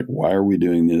Why are we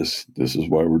doing this? This is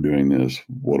why we're doing this.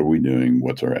 What are we doing?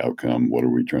 What's our outcome? What are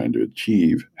we trying to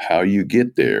achieve? How you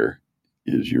get there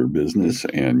is your business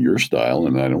and your style.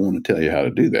 And I don't want to tell you how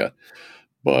to do that,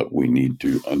 but we need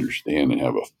to understand and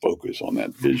have a focus on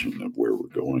that vision of where we're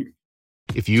going.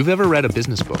 If you've ever read a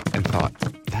business book and thought,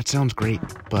 that sounds great,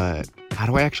 but how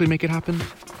do I actually make it happen?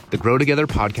 The Grow Together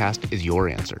podcast is your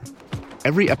answer.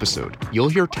 Every episode, you'll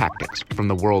hear tactics from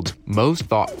the world's most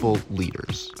thoughtful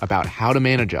leaders about how to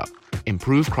manage up,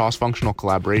 improve cross-functional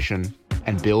collaboration,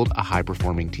 and build a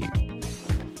high-performing team.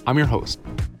 I'm your host,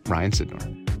 Ryan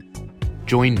Sidnor.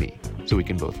 Join me so we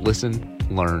can both listen,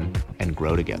 learn, and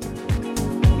grow together.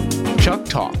 Chuck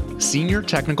Talk, Senior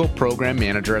Technical Program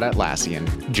Manager at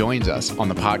Atlassian, joins us on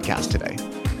the podcast today.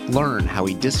 Learn how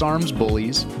he disarms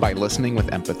bullies by listening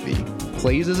with empathy,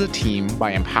 plays as a team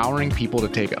by empowering people to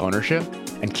take ownership,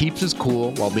 and keeps his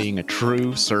cool while being a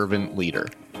true servant leader.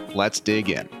 Let's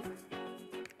dig in.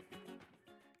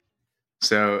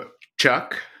 So,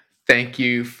 Chuck, thank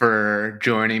you for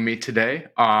joining me today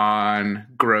on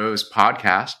Grow's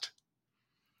podcast.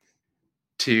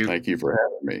 Thank you for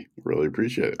having me. Really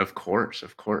appreciate it. Of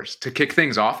course. To kick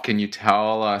things off, can you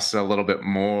tell us a little bit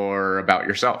more about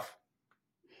yourself?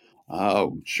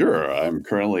 Sure. I'm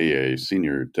currently a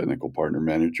senior technical partner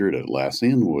manager at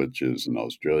Atlassian, which is an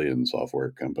Australian software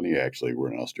company. Actually,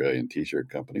 we're an Australian t-shirt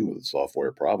company with a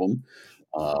software problem.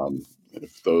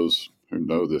 If those who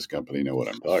know this company know what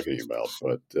I'm talking about,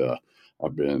 but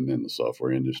I've been in the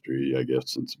software industry, I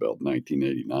guess, since about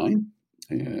 1989.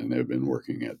 And I've been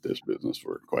working at this business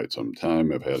for quite some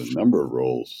time. I've had a number of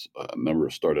roles, a number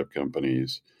of startup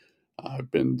companies.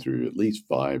 I've been through at least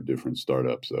 5 different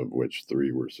startups, of which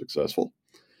 3 were successful.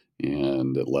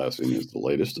 And Atlassian is the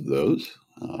latest of those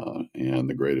and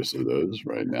the greatest of those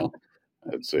right now.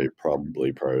 I'd say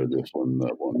probably prior to this one,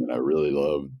 the one that I really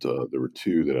loved, there were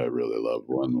 2 that I really loved.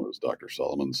 One was Dr.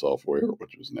 Solomon Software,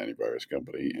 which was an antivirus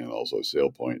company, and also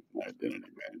SailPoint, an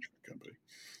identity management company.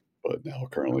 But now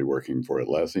currently working for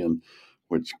Atlassian,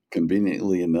 which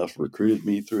conveniently enough recruited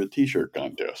me through a t-shirt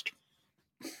contest.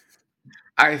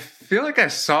 I feel like I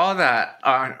saw that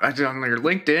on your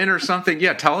LinkedIn or something.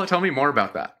 Yeah, tell me more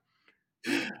about that.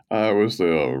 It was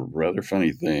a rather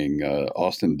funny thing.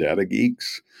 Austin Data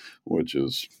Geeks, which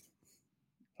is,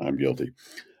 I'm guilty,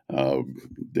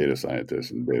 data scientists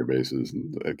and databases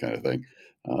and that kind of thing.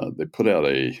 They put out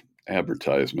a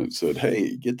advertisement, said,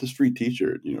 hey, get this free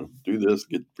t-shirt, do this,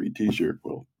 get free t-shirt.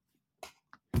 Well,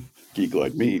 geek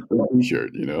like me, free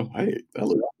t-shirt, hey, that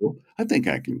looks cool. I think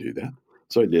I can do that.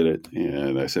 So I did it,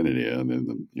 and I sent it in,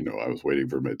 and then, I was waiting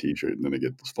for my t-shirt, and then I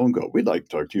get this phone call. We'd like to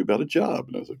talk to you about a job.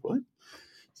 And I was like, what?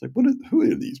 It's like, who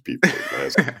are these people?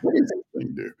 What does this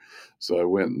thing do? So I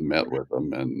went and met with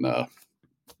them, and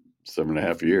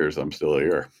 7.5 years, I'm still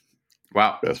here.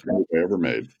 Wow. Best move I ever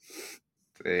made.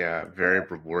 A very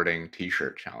rewarding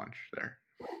t-shirt challenge there.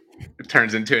 It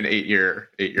turns into an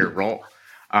 8-year role.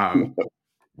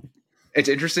 It's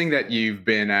interesting that you've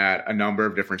been at a number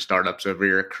of different startups over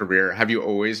your career. Have you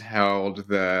always held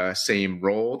the same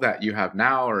role that you have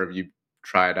now, or have you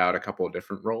tried out a couple of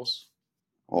different roles?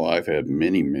 Well, I've had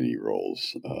many, many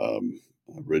roles.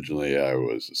 Originally, I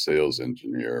was a sales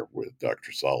engineer with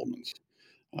Dr. Solomon's.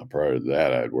 Prior to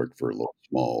that, I'd worked for a little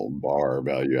small bar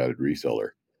value-added reseller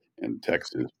in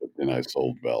Texas, but then I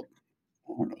sold about,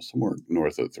 I don't know, somewhere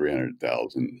north of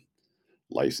 300,000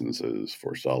 licenses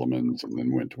for Solomon's, and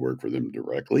then went to work for them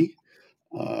directly.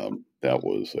 That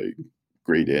was a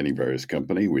great antivirus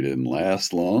company. We didn't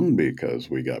last long because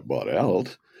we got bought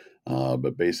out.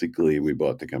 But basically, we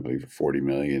bought the company for $40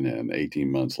 million, and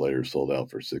 18 months later, sold out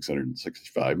for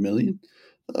 $665 million,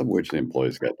 of which the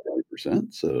employees got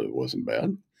 20%. So it wasn't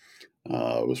bad.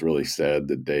 It was really sad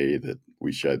the day that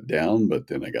we shut down, but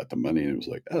then I got the money, and it was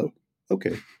like, oh,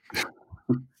 okay.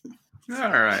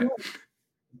 All right.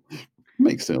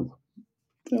 Makes sense.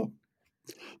 Yeah.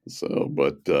 So,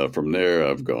 but from there,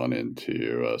 I've gone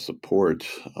into support,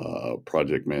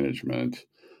 project management,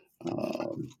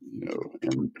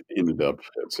 and ended up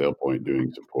at SailPoint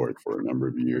doing support for a number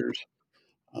of years.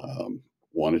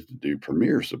 Wanted to do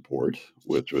premier support,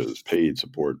 which was paid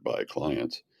support by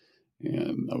clients,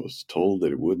 and I was told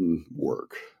that it wouldn't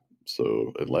work.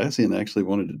 So Atlassian actually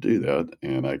wanted to do that,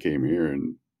 and I came here,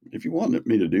 and if you wanted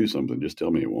me to do something, just tell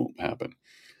me it won't happen.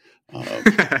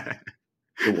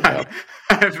 It will happen.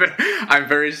 I'm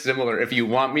very similar. If you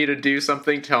want me to do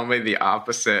something, tell me the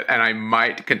opposite, and I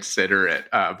might consider it.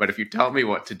 But if you tell me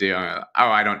what to do,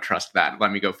 I don't trust that.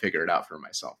 Let me go figure it out for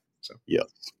myself. So yes,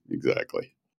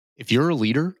 exactly. If you're a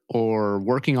leader or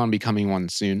working on becoming one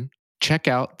soon, check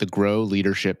out the Grow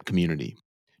Leadership community.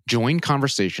 Join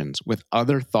conversations with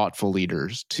other thoughtful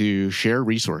leaders to share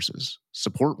resources,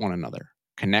 support one another,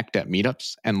 connect at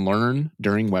meetups, and learn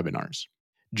during webinars.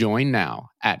 Join now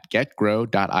at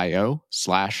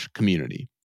getgrow.io/community.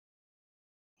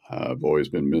 I've always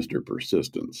been Mr.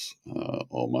 Persistence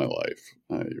all my life.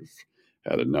 I've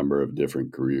had a number of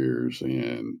different careers,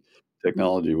 and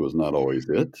technology was not always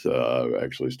it. I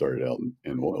actually started out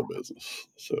in oil business.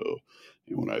 So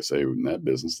when I say in that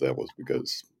business, that was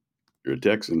because you're a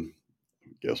Texan.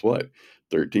 Guess what?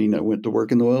 13, I went to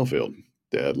work in the oil field.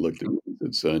 Dad looked at me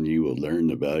and said, son, you will learn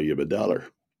the value of a dollar.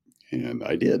 And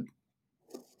I did.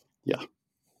 Yeah.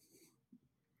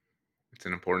 It's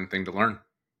an important thing to learn.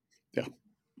 Yeah.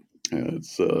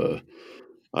 It's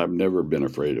I've never been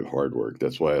afraid of hard work.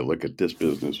 That's why I look at this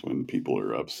business when people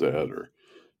are upset or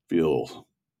feel,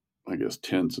 I guess,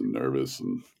 tense and nervous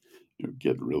and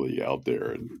get really out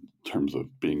there in terms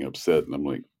of being upset. And I'm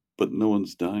like, but no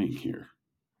one's dying here.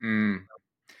 Mm.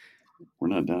 We're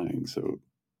not dying. So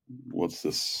what's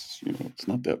this? It's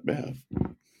not that bad.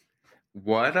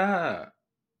 What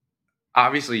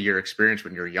obviously your experience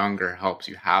when you're younger helps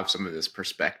you have some of this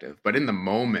perspective, but in the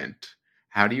moment,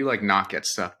 how do you like not get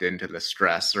sucked into the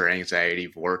stress or anxiety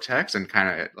vortex and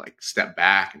kind of like step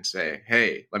back and say,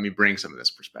 hey, let me bring some of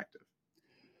this perspective?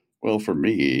 Well, for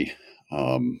me,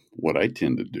 what I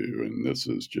tend to do, and this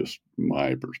is just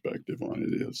my perspective on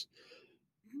it, is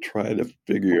try to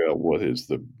figure out what is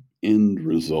the end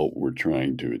result we're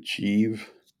trying to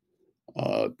achieve.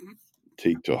 Uh,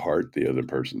 take to heart the other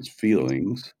person's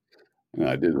feelings. And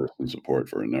I did this in support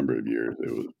for a number of years.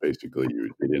 It was basically you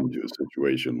would get into a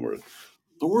situation where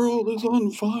the world is on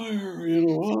fire,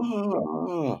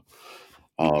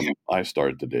 I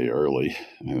start the day early,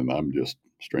 and I'm just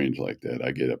strange like that.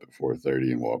 I get up at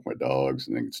 4:30 and walk my dogs,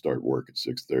 and then start work at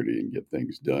 6:30 and get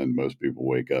things done. Most people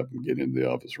wake up and get into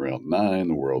the office around 9.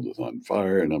 The world is on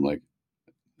fire, and I'm like,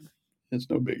 it's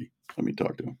no biggie. Let me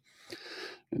talk to them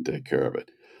and take care of it.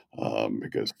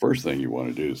 Because first thing you want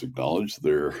to do is acknowledge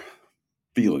their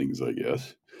feelings, I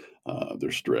guess,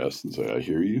 their stress, and say, I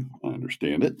hear you, I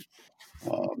understand it.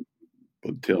 Um,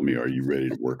 but tell me, are you ready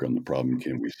to work on the problem?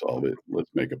 Can we solve it? Let's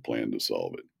make a plan to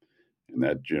solve it. And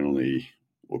that generally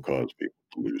will cause people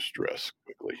to lose stress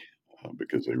quickly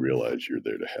because they realize you're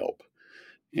there to help.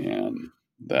 And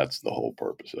that's the whole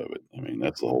purpose of it. I mean,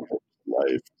 that's the whole purpose of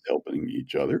life, helping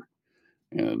each other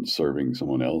and serving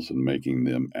someone else and making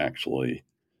them actually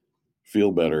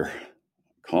feel better,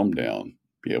 calm down,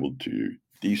 be able to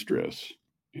de stress.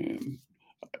 And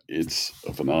it's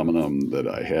a phenomenon that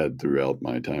I had throughout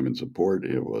my time in support.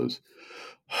 It was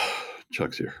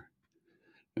Chuck's here.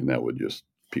 And that would just,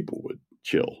 people would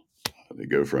chill. They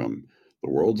go from the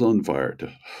world's on fire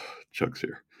to Chuck's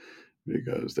here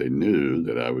because they knew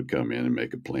that I would come in and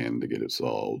make a plan to get it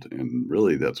solved. And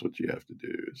really, that's what you have to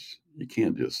do is you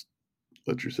can't just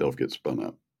let yourself get spun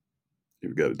up.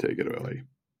 You've got to take it away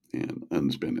and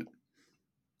unspin it.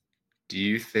 Do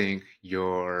you think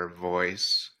your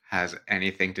voice has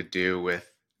anything to do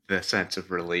with the sense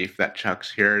of relief that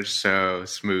Chuck's here is so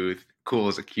smooth, cool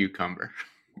as a cucumber?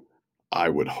 I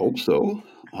would hope so.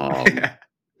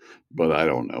 But I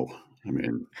don't know. I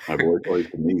mean, my voice always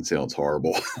to me sounds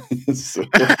horrible. So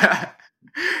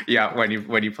Yeah, when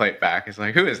you play it back, it's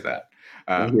like, who is that?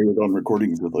 I hear it on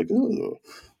recordings. It's like, oh,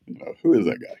 who is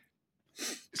that guy?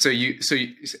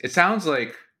 It sounds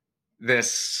like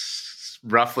this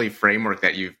roughly framework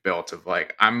that you've built of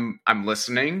like I'm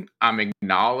listening, I'm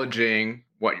acknowledging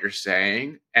what you're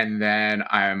saying, and then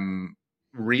I'm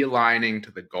realigning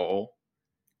to the goal,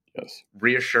 Yes,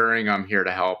 reassuring I'm here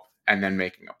to help, and then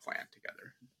making a plan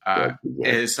together. that's exactly.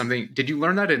 Is something, did you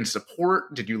learn that in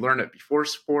support? Did you learn it before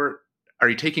support? Are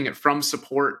you taking it from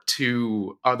support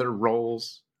to other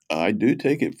roles? I do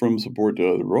take it from support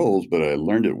to other roles, but I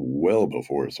learned it well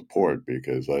before support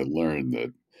because I learned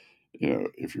that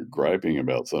if you're griping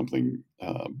about something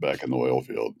back in the oil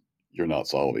field, you're not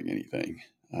solving anything.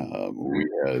 We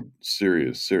had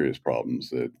serious problems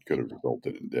that could have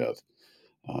resulted in death.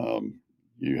 Um,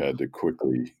 you had to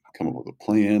quickly come up with a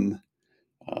plan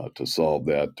to solve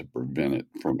that to prevent it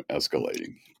from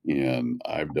escalating. And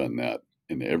I've done that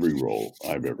in every role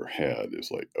I've ever had.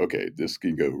 It's like, okay, this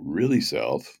could go really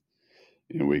south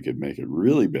and we could make it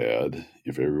really bad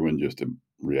if everyone just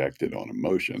reacted on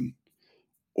emotion,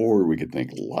 or we could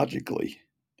think logically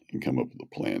and come up with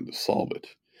a plan to solve it.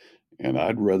 And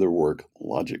I'd rather work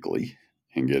logically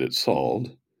and get it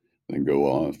solved than go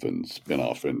off and spin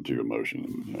off into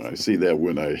emotion. I see that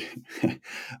when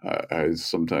I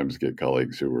sometimes get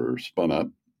colleagues who are spun up,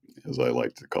 as I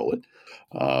like to call it.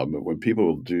 But when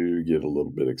people do get a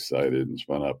little bit excited and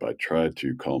spun up, I try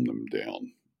to calm them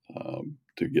down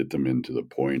to get them into the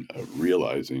point of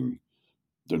realizing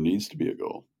there needs to be a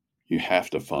goal. You have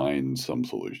to find some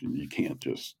solution. You can't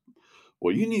just,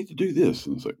 well, you need to do this.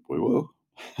 And it's like, whoa,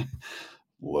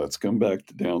 let's come back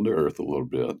to down to earth a little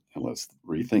bit and let's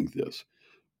rethink this.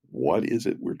 What is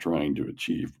it we're trying to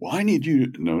achieve? Well, I need you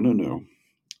to, no.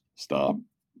 Stop,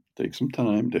 take some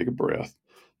time, take a breath,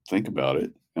 think about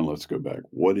it, and let's go back.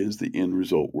 What is the end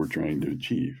result we're trying to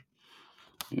achieve?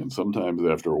 And sometimes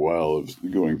after a while of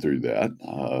going through that,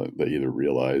 they either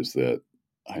realize that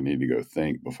I need to go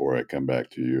think before I come back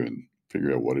to you and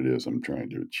figure out what it is I'm trying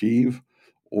to achieve,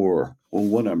 or, well,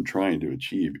 what I'm trying to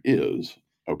achieve is,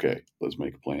 okay, let's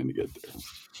make a plan to get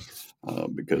there.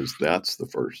 Because that's the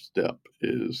first step,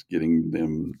 is getting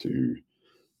them to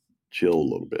chill a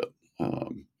little bit.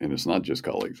 And it's not just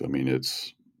colleagues. I mean,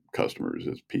 it's customers,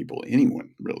 it's people,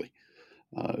 anyone really,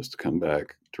 is to come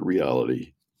back to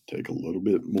reality, take a little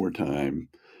bit more time.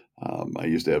 I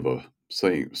used to have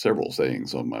several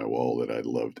sayings on my wall that I'd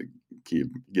love to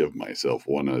give myself.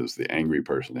 One is, the angry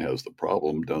person has the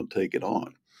problem, don't take it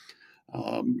on,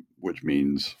 which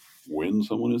means when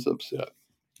someone is upset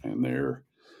and they're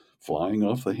flying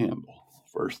off the handle,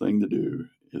 first thing to do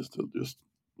is to just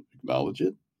acknowledge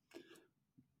it,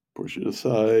 push it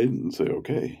aside, and say,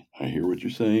 okay, I hear what you're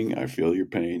saying. I feel your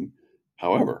pain.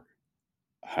 However,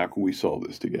 how can we solve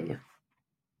this together?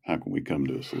 How can we come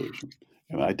to a solution?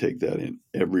 And I take that in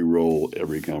every role,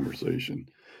 every conversation.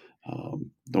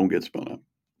 Don't get spun up.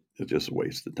 It's just a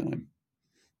waste of time.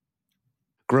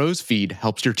 Grow's feed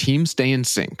helps your team stay in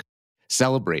sync,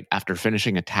 celebrate after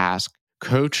finishing a task,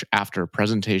 coach after a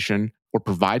presentation, or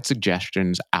provide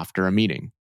suggestions after a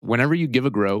meeting. Whenever you give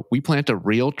a grow, we plant a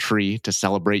real tree to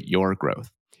celebrate your growth.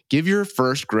 Give your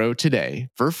first grow today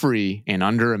for free in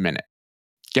under a minute.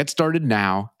 Get started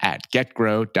now at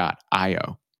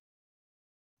getgrow.io.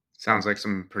 Sounds like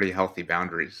some pretty healthy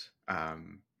boundaries.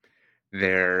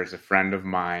 There's a friend of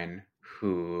mine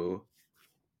who,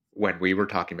 when we were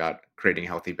talking about creating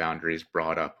healthy boundaries,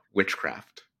 brought up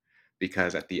witchcraft,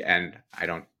 because at the end, I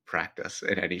don't practice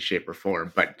in any shape or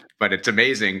form, but it's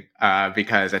amazing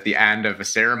because at the end of a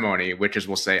ceremony, witches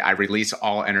will say, "I release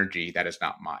all energy that is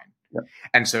not mine." Yep.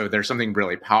 And so there's something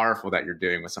really powerful that you're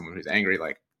doing with someone who's angry,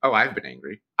 like, oh, I've been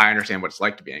angry. I understand what it's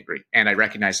like to be angry. And I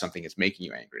recognize something is making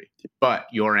you angry, but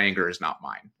your anger is not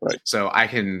mine. Right. So I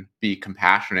can be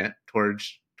compassionate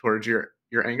towards your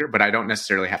anger, but I don't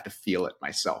necessarily have to feel it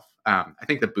myself. I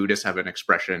think the Buddhists have an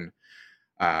expression,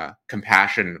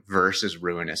 compassion versus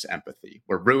ruinous empathy,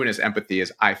 where ruinous empathy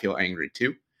is, I feel angry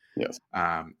too. Yes.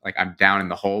 Like I'm down in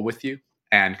the hole with you.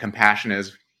 And compassion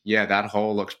is, yeah, that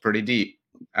hole looks pretty deep.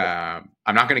 I'm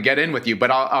not going to get in with you, but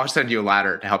I'll send you a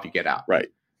ladder to help you get out. Right.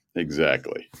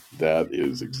 Exactly. That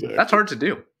is exactly. That's hard to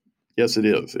do. Yes, it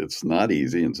is. It's not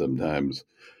easy. And sometimes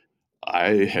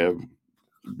I have,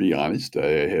 be honest,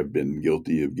 I have been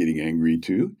guilty of getting angry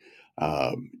too.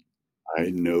 I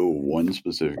know one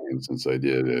specific instance I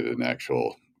did at an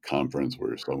actual conference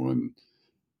where someone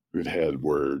who'd had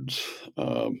words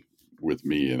with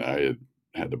me, and I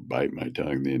had to bite my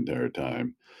tongue the entire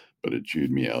time, but it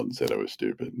chewed me out and said I was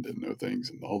stupid and didn't know things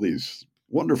and all these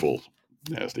wonderful,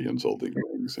 nasty, insulting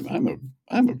things. And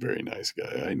I'm a very nice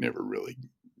guy. I never really,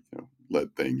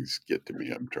 let things get to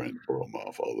me. I'm trying to throw them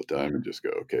off all the time and just go,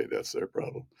 okay, that's their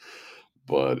problem.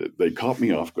 But they caught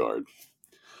me off guard.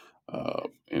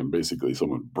 And basically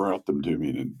someone brought them to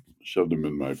me and shoved them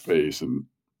in my face, and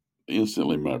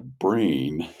instantly my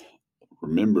brain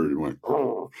remembered and went,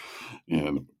 oh,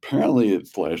 and apparently it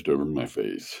flashed over my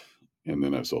face. And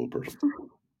then I saw the person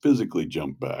physically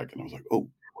jump back, and I was like, oh,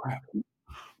 crap.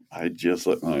 I just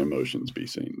let my emotions be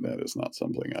seen. That is not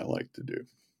something I like to do.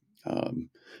 And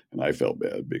I felt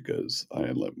bad because I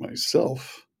had let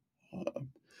myself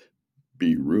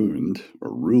be ruined,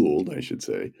 or ruled, I should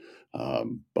say,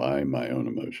 by my own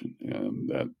emotion. And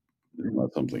that is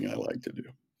not something I like to do.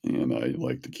 And I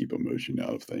like to keep emotion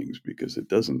out of things because it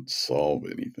doesn't solve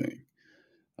anything.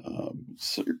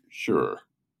 So, sure,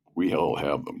 we all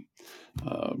have them.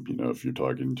 If you're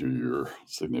talking to your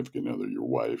significant other, your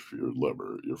wife, your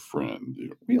lover, your friend,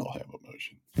 we all have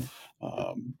emotion.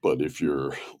 But if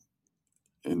you're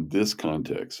in this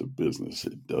context of business,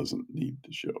 it doesn't need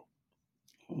to show.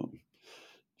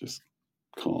 Just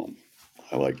calm.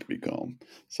 I like to be calm.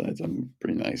 Besides, I'm a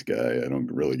pretty nice guy. I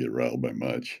don't really get riled by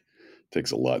much. It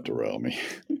takes a lot to rile me.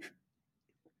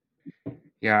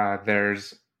 Yeah,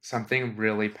 there's something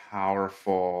really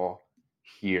powerful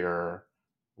here,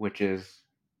 which is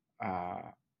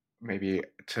maybe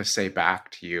to say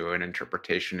back to you, an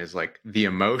interpretation is like, the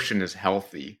emotion is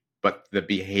healthy, but the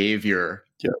behavior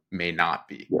Yeah. may not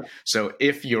be. Yeah. So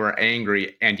if you're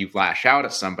angry and you lash out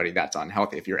at somebody, that's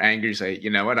unhealthy. If you're angry, you say, you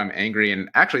know what, I'm angry, and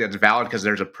actually that's valid because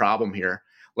there's a problem here.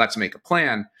 Let's make a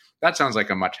plan. That sounds like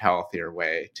a much healthier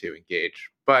way to engage.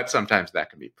 But sometimes that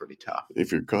can be pretty tough.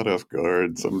 If you're caught off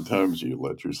guard, sometimes you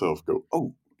let yourself go,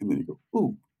 oh, and then you go,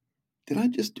 oh, did I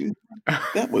just do that?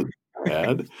 That was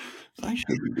bad. I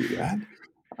shouldn't do that.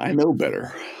 I know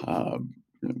better.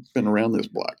 Been around this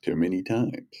block too many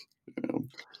times. You know?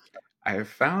 I have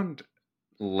found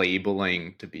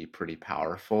labeling to be pretty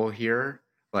powerful here.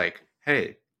 Like,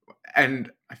 hey,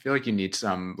 and I feel like you need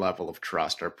some level of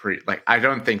trust or like I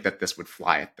don't think that this would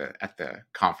fly at the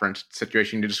conference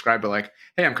situation you described, but like,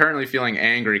 hey, I'm currently feeling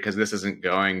angry because this isn't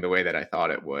going the way that I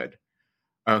thought it would.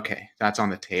 Okay, that's on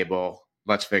the table.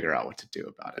 Let's figure out what to do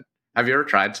about it. Have you ever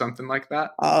tried something like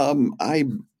that? I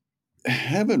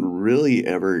haven't really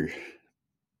ever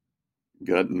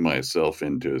gotten myself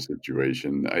into a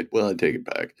situation. I take it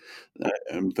back.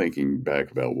 I'm thinking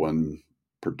back about one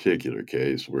particular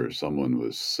case where someone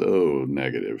was so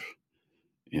negative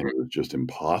and it was just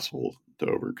impossible to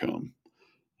overcome.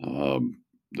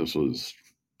 This was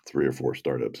 3 or 4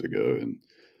 startups ago, and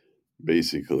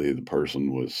basically the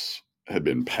person had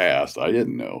been passed. I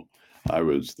didn't know. I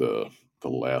was the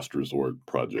last resort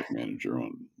project manager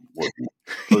on working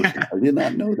person. I did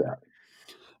not know that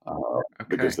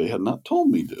because Okay. they had not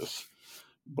told me this.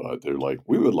 But they're like,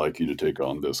 we would like you to take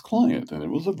on this client, and it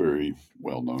was a very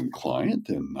well-known client.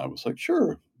 And I was like,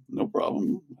 sure, no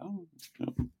problem.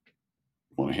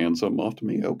 Want to hand something off to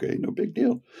me? Okay, no big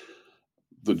deal.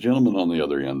 The gentleman on the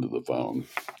other end of the phone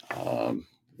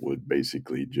would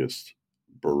basically just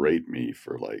berate me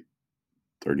for like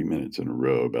 30 minutes in a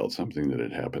row about something that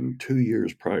had happened 2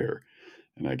 years prior.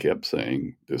 And I kept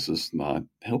saying, this is not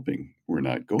helping. We're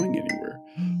not going anywhere.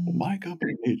 Well, my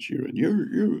company hates you, and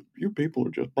your people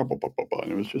are just blah, blah, blah, blah, blah.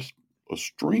 And it was just a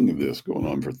string of this going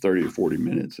on for 30 or 40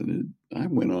 minutes. And I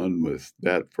went on with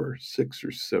that for 6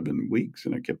 or 7 weeks,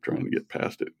 and I kept trying to get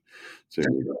past it.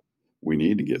 Saying, we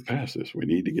need to get past this. We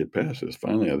need to get past this.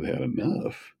 Finally, I've had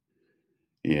enough.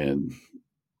 And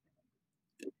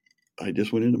I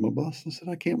just went into my boss and said,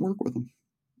 I can't work with them.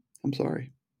 I'm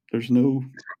sorry. There's no.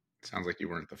 Sounds like you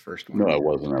weren't the first No, one. I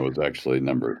wasn't. I was actually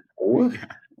number 4.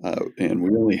 Yeah. And we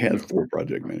only had 4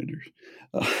 project managers.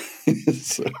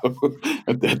 So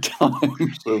at that time,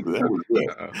 so that was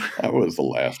it. I was the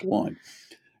last one.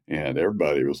 And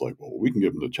everybody was like, well, we can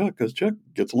give them to Chuck because Chuck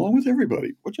gets along with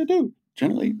everybody, which I do,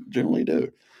 generally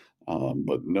do.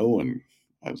 But no one,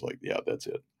 I was like, yeah, that's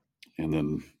it. And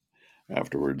then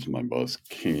afterwards, my boss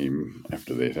came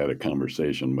after they'd had a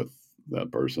conversation with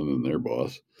that person and their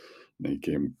boss. And he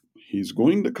came, he's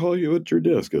going to call you at your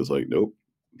desk. I was like, nope.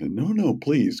 No,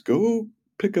 please go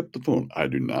pick up the phone. I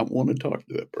do not want to talk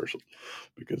to that person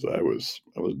because I was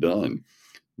done.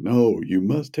 No, you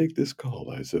must take this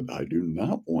call. I said, I do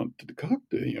not want to talk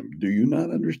to him. Do you not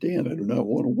understand? I do not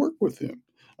want to work with him.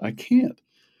 I can't.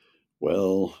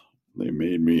 Well, they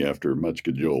made me, after much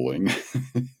cajoling,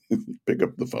 pick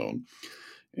up the phone.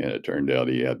 And it turned out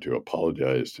he had to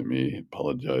apologize to me,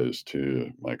 apologize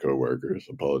to my coworkers,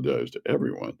 apologize to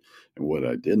everyone. And what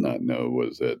I did not know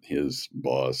was that his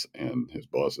boss and his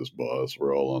boss's boss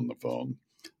were all on the phone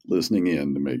listening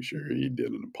in to make sure he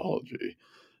did an apology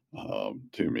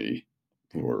to me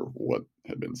for what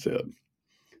had been said.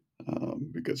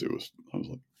 Because I was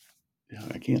like, yeah,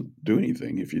 I can't do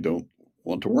anything if you don't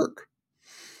want to work.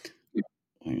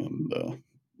 And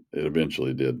it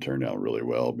eventually did turn out really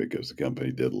well because the company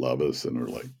did love us and were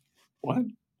like, what?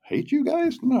 Hate you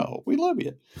guys? No, we love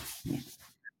you.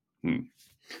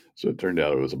 So it turned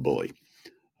out it was a bully.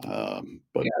 But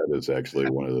that is actually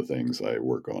one of the things I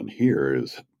work on here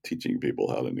is teaching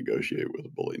people how to negotiate with a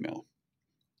bully now.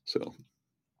 So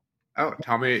Oh,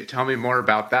 tell me more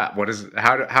about that.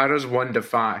 How does one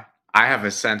define? I have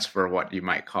a sense for what you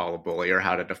might call a bully or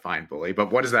how to define bully, but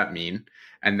what does that mean?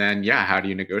 And then, yeah, how do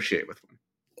you negotiate with one?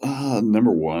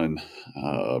 number one,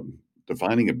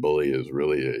 defining a bully is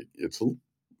really it's a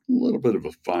little bit of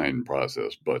a fine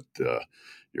process, but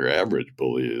your average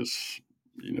bully is,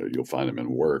 you'll find them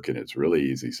in work, and it's really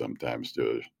easy sometimes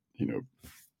to, you know,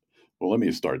 well, let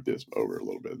me start this over a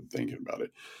little bit and thinking about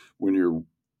it. When you're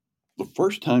the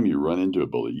first time you run into a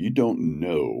bully, you don't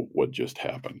know what just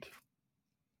happened,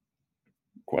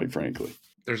 quite frankly.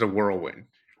 There's a whirlwind.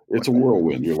 It's a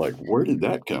whirlwind. You're like, where did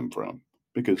that come from?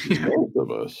 Because most of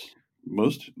us,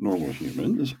 most normal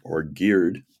humans, are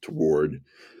geared toward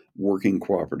working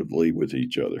cooperatively with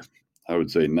each other. I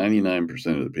would say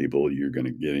 99% of the people you're going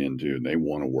to get into, and they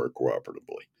want to work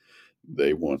cooperatively.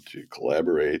 They want to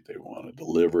collaborate, they want to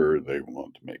deliver, they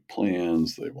want to make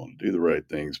plans, they want to do the right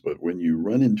things. But when you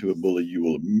run into a bully, you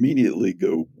will immediately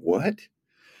go, "What?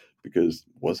 Because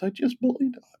was I just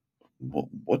bullied?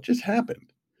 What just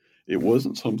happened?" It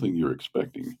wasn't something you're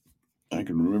expecting. I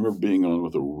can remember being on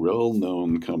with a well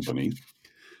known company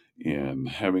and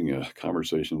having a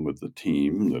conversation with the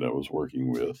team that I was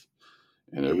working with,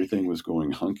 and everything was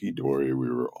going hunky dory. We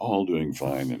were all doing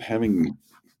fine and having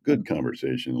good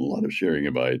conversation, a lot of sharing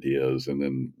of ideas. And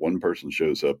then one person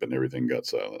shows up and everything got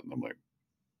silent. And I'm like,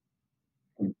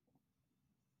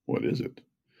 "What is it?"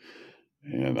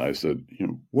 And I said,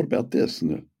 "What about this?" And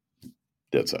the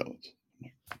dead silence.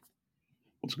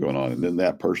 "What's going on?" And then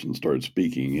that person started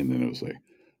speaking, and then it was like,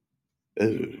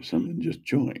 "Oh, something just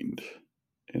joined."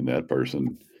 And that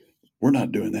person, "We're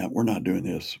not doing that. We're not doing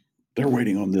this. They're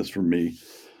waiting on this from me."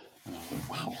 And I was like,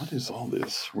 "Wow, what is all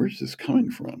this? Where's this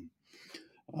coming from?"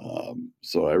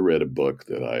 So I read a book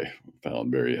that I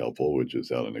found very helpful, which is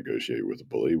How to Negotiate with a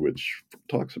Bully, which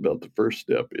talks about the first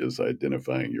step is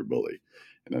identifying your bully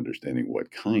and understanding what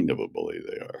kind of a bully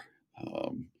they are.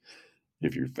 Um,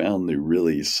 if you found the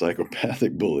really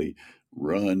psychopathic bully,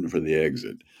 run for the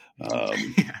exit.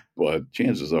 Yeah. But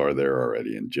chances are they're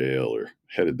already in jail or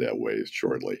headed that way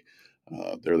shortly.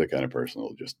 They're the kind of person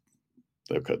that'll just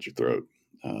they'll cut your throat.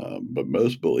 But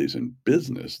most bullies in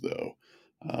business, though,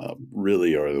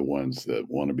 really are the ones that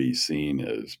want to be seen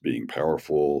as being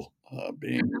powerful,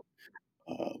 being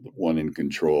the one in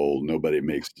control. Nobody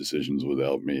makes decisions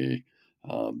without me,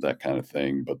 that kind of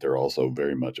thing. But they're also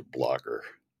very much a blocker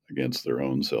against their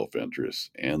own self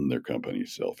interest and their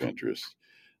company's self interest.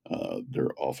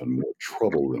 They're often more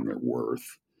trouble than they're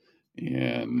worth,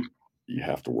 and you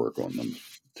have to work on them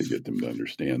to get them to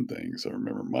understand things. I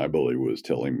remember my bully was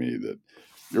telling me that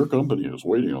your company is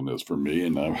waiting on this from me,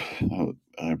 and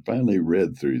I finally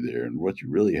read through there, and what you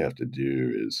really have to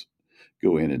do is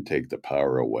go in and take the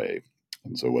power away.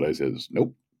 And so what I said is,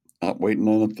 nope, not waiting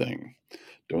on a thing.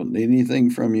 Don't need anything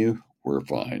from you. We're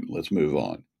fine. Let's move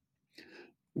on.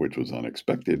 Which was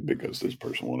unexpected because this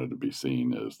person wanted to be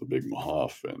seen as the big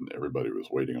Mahoff, and everybody was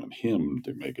waiting on him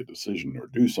to make a decision or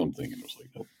do something. And it was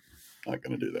like, nope, not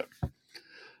going to do that.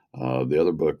 The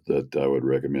other book that I would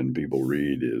recommend people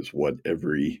read is What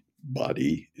Every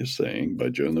Body is Saying by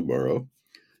Joe Navarro.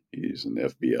 He's an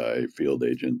FBI field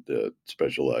agent that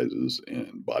specializes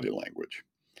in body language.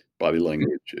 Body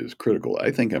language is critical.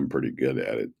 I think I'm pretty good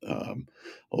at it,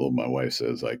 although my wife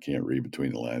says I can't read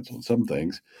between the lines on some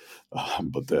things,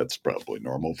 but that's probably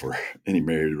normal for any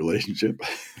married relationship.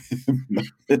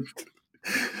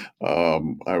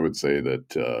 I would say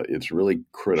that it's really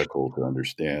critical to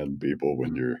understand people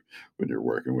when you're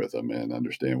working with them and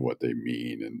understand what they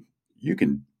mean, and you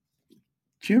can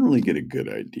generally get a good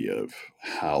idea of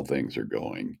how things are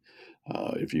going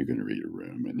if you can read a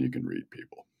room and you can read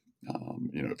people.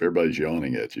 If everybody's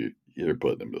yawning at you, you're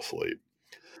putting them to sleep.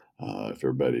 If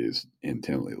everybody's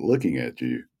intently looking at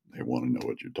you, they want to know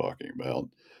what you're talking about.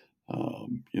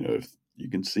 If you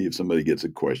can see if somebody gets a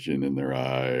question in their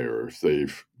eye or if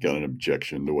they've got an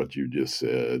objection to what you just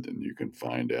said, and you can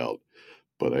find out.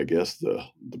 But I guess the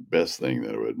best thing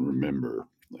that I would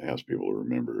ask people to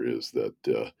remember, is that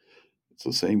it's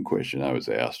the same question I was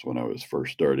asked when I was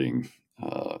first starting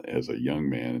as a young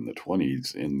man in the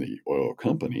 20s in the oil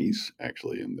companies,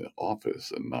 actually in the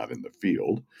office and not in the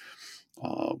field.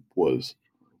 Was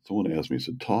someone asked me,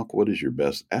 said, "Talk, what is your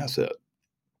best asset?"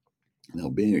 Now,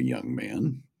 being a young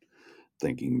man,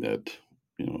 thinking that,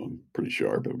 I'm pretty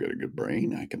sharp, I've got a good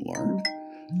brain, I can learn,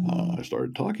 I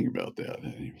started talking about that.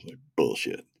 And he was like,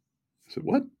 "Bullshit." I said,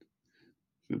 "What?"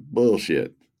 He said,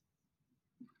 "Bullshit."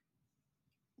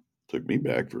 Took me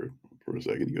back for a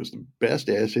second. He goes, "The best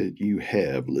asset you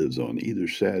have lives on either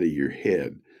side of your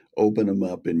head. Open them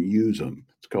up and use them.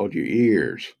 It's called your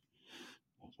ears."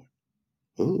 I was like,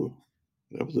 "Oh,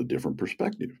 that was a different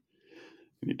perspective."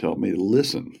 And he taught me to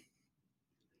listen.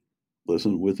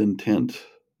 Listen with intent.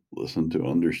 Listen to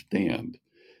understand.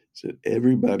 He said,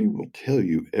 "Everybody will tell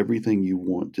you everything you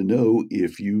want to know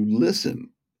if you listen."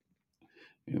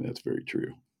 And that's very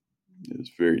true.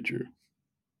 It's very true.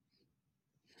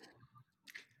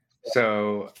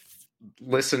 So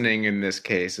listening in this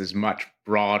case is much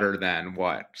broader than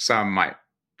what some might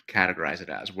categorize it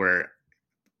as, where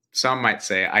some might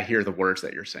say, I hear the words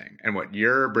that you're saying. And what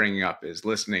you're bringing up is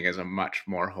listening as a much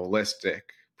more holistic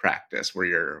practice where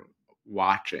you're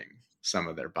watching some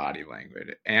of their body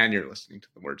language and you're listening to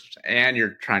the words and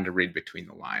you're trying to read between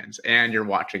the lines and you're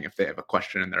watching if they have a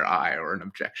question in their eye or an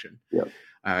objection Yep.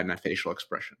 and a facial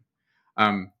expression.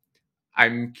 Um,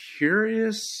 I'm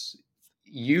curious,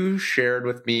 you shared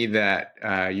with me that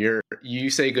you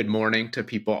say good morning to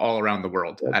people all around the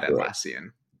world That's at correct.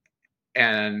 Atlassian,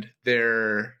 and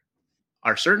there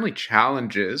are certainly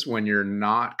challenges when you're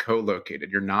not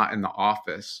co-located, you're not in the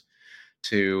office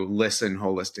to listen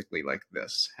holistically like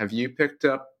this. Have you picked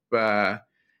up,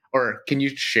 or can you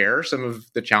share some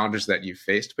of the challenges that you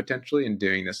faced potentially in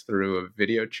doing this through a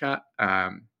video chat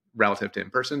relative to in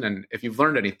person? And if you've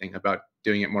learned anything about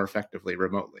doing it more effectively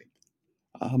remotely?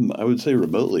 I would say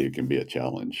remotely it can be a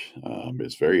challenge.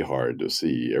 It's very hard to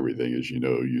see everything. As you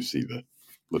know, you see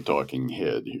the talking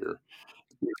head here.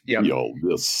 Yep. See all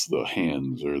this, the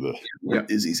hands or the Yep.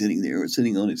 is he sitting there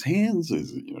sitting on his hands? Is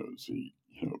he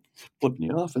flipping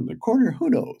you off in the corner?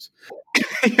 Who knows?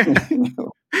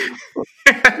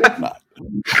 Whatnot.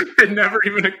 It never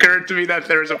even occurred to me that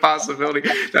there was a possibility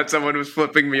that someone was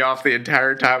flipping me off the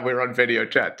entire time we were on video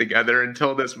chat together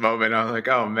until this moment. I was like,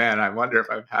 oh man, I wonder if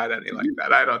I've had any like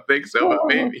that. I don't think so, but Well,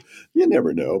 maybe. you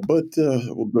never know. But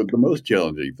the most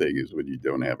challenging thing is when you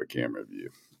don't have a camera view.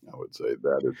 I would say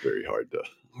that is very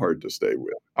hard to stay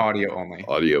with. Audio only.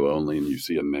 Audio only, and you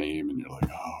see a name, and you're like,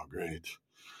 oh, great,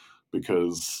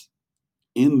 because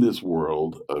in this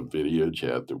world of video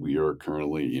chat that we are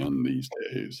currently in these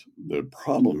days, the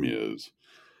problem is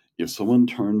if someone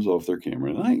turns off their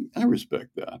camera, and I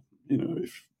respect that.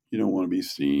 If you don't want to be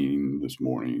seen this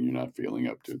morning, you're not feeling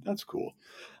up to it, that's cool.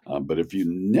 But if you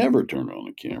never turn on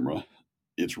a camera,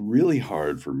 it's really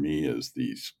hard for me as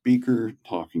the speaker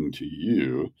talking to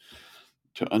you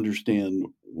to understand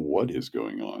what is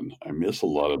going on. I miss a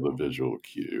lot of the visual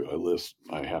cue.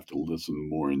 I have to listen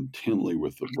more intently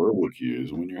with the verbal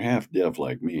cues. When you're half deaf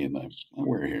like me, and I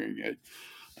wear a hearing aid,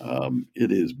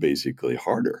 it is basically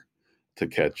harder to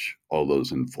catch all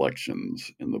those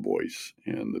inflections in the voice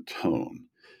and the tone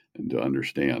and to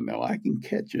understand. Now I can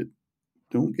catch it.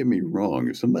 Don't get me wrong.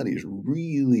 If somebody's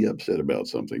really upset about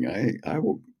something, I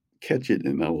will catch it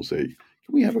and I will say, "Can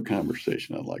we have a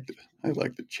conversation? I'd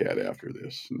like to chat after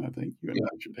this, and I think you and I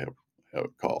should have a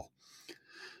call."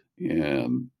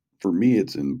 And for me,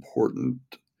 it's important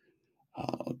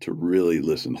to really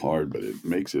listen hard, but it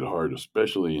makes it hard,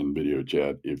 especially in video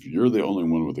chat. If you're the only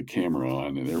one with a camera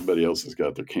on and everybody else has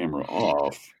got their camera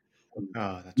off,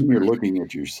 Oh, that's you're weird. looking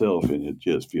at yourself and it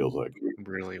just feels like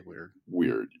Really weird.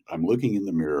 weird. I'm looking in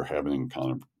the mirror having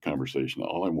a conversation.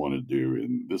 All I want to do,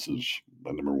 and this is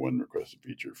my number one requested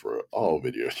feature for all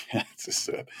video chats, is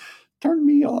turn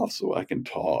me off so I can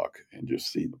talk and just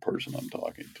see the person I'm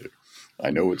talking to. I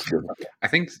know it's difficult.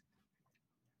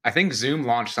 I think Zoom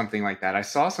launched something like that. I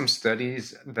saw some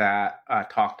studies that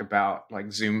talked about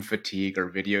like Zoom fatigue or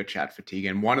video chat fatigue,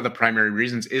 and one of the primary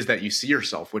reasons is that you see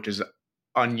yourself, which is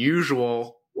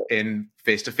unusual in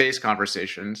face-to-face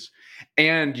conversations,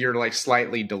 and you're like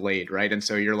slightly delayed, right? And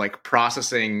so you're like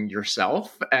processing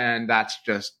yourself, and that's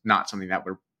just not something that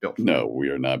we're built for. No, we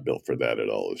are not built for that at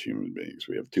all as human beings.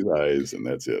 We have two eyes and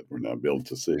that's it. We're not built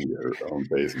to see our own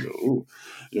face and go, "Ooh,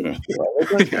 do I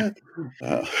look like Yeah, that?"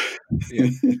 Uh, yeah.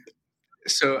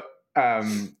 So,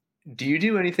 do you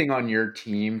do anything on your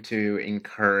team to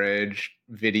encourage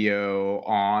video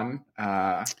on?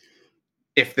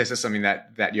 If this is something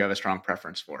that you have a strong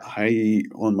preference for.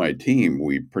 on my team,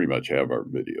 we pretty much have our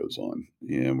videos on,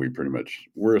 and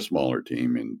we're a smaller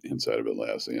team inside of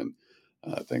Atlassian.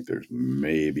 I think there's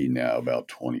maybe now about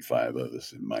 25 of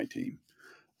us in my team.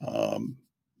 Um,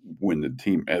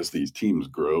 as these teams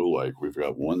grow, like we've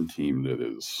got one team that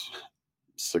is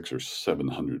 600 or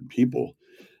 700 people,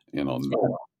 and on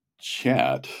that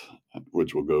chat,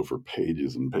 which will go for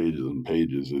pages and pages and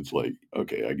pages, it's like,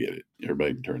 okay, I get it.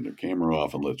 Everybody can turn their camera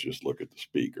off and let's just look at the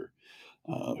speaker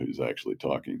who's actually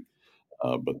talking.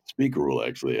 But the speaker will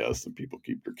actually ask that people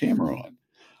keep their camera on.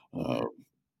 Uh,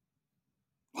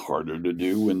 Harder to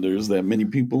do when there's that many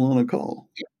people on a call.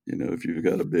 If you've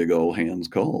got a big all hands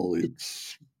call,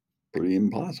 it's pretty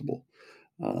impossible.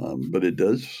 But it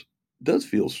does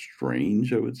feel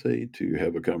strange, I would say, to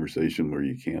have a conversation where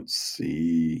you can't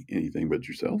see anything but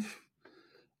yourself,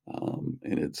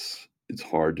 and it's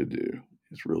hard to do.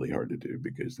 It's really hard to do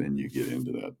because then you get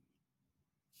into that.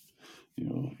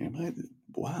 Am I?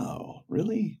 Wow,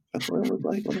 really? That's what I look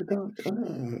like when I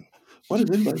talk. Why does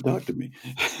anybody talk to me?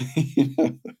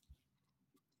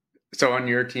 So on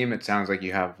your team, it sounds like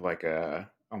you have like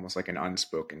a almost like an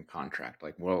unspoken contract.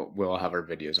 Like we'll have our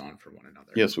videos on for one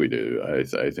another. Yes, we do.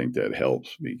 I think that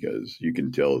helps because you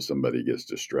can tell if somebody gets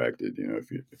distracted.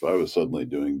 If I was suddenly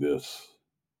doing this,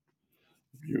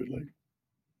 you would like,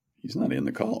 he's not in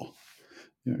the call.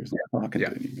 He's not talking Yeah.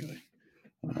 to anybody.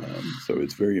 So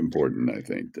it's very important, I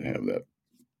think, to have that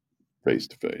face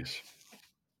to face.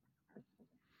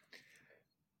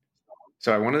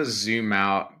 So I want to zoom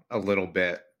out a little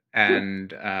bit Sure.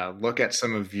 and look at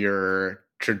some of your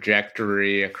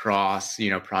trajectory across,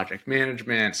 project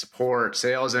management, support,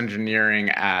 sales engineering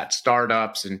at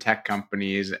startups and tech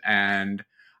companies. And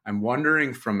I'm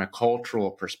wondering from a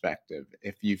cultural perspective,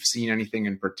 if you've seen anything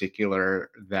in particular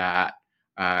that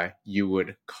you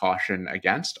would caution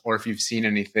against, or if you've seen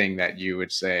anything that you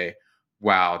would say,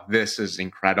 wow, this is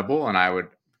incredible, and I would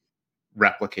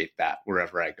replicate that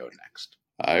wherever I go next.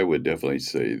 I would definitely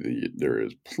say there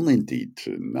is plenty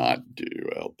to not do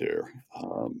out there.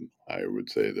 I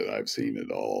would say that I've seen it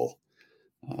all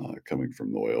coming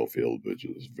from the oil field, which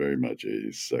is very much a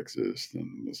sexist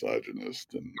and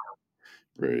misogynist and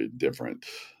very different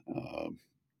um,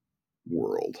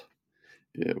 world.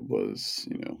 It was,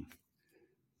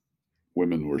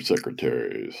 women were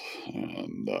secretaries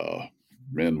and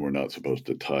men were not supposed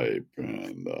to type.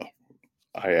 And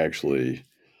I actually,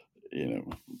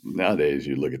 nowadays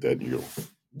you look at that and you go,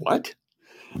 what?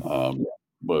 Um,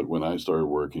 but when I started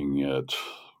working at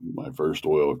my first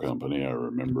oil company, I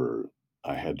remember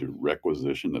I had to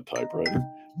requisition a typewriter.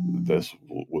 This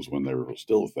was when there was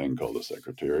still a thing called a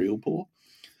secretarial pool,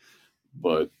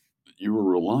 but you were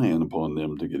relying upon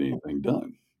them to get anything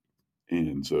done.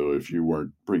 And so if you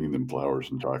weren't bringing them flowers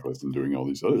and chocolates and doing all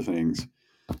these other things,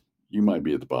 you might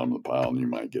be at the bottom of the pile and you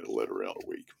might get a letter out a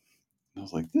week. And I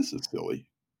was like, this is silly.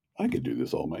 I could do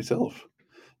this all myself.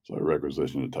 So I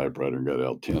requisitioned a typewriter and got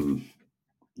out 10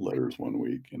 letters one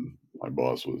week. And my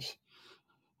boss was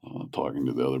talking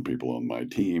to the other people on my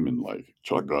team and like,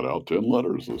 Chuck got out 10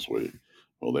 letters this week.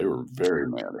 Well, they were very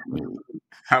mad at me.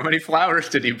 How many flowers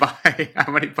did he buy?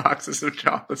 How many boxes of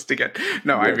chocolates to get?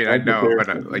 No, I Yeah, mean I that's what know, they're but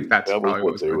thinking. that's That was probably what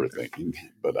what was they going were through. thinking.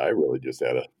 But I really just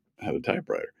had a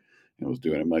typewriter and was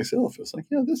doing it myself. It's like,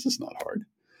 yeah, this is not hard.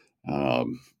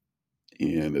 Um,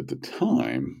 and at the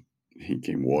time, he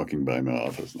came walking by my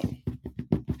office and I'm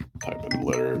typing a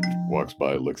letter, walks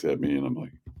by, looks at me, and I'm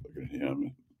like, look at him.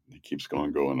 And he keeps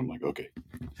going. I'm like, okay,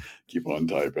 keep on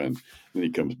typing. Then he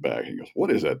comes back and he goes,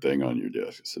 what is that thing on your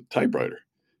desk? I said, typewriter.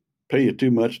 Pay you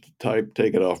too much to type,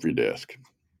 take it off your desk.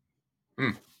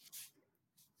 Hmm.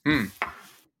 Hmm.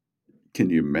 Can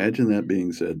you imagine that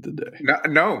being said today? No,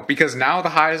 no, because now the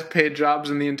highest paid jobs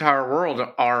in the entire world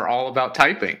are all about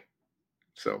typing.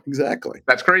 So Exactly.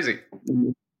 that's crazy.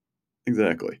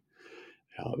 Exactly.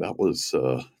 Yeah, that was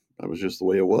just the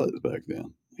way it was back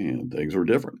then, and things were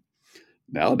different.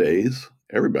 Nowadays,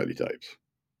 everybody types.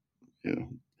 You know,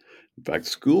 in fact,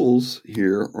 schools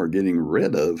here are getting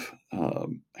rid of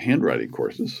handwriting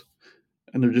courses,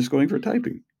 and they're just going for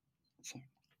typing. So,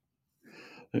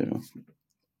 you know,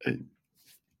 a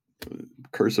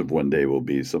cursive one day will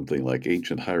be something like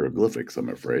ancient hieroglyphics. I'm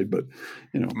afraid, but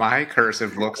you know, My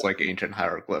cursive looks like ancient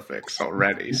hieroglyphics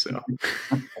already. So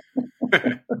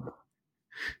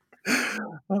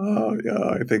yeah,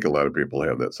 I think a lot of people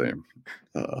have that same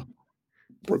uh,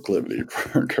 proclivity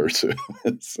for cursive,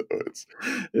 so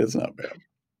it's not bad.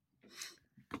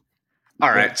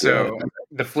 all right. But So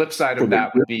the flip side for of the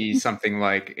that would be something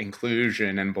like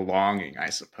inclusion and belonging, I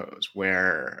suppose,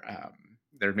 where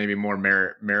there may be more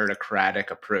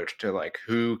meritocratic approach to like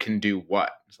who can do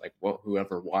what. It's like, well,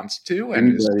 whoever wants to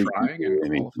and is anybody can trying and do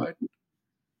anything. qualified.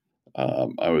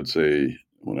 I would say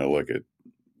when I look at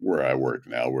where I work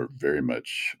now, we're very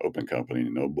much open company,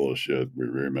 no bullshit. We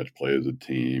very much play as a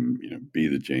team. Be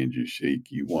the change you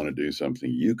seek. You want to do something,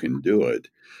 you can do it.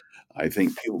 I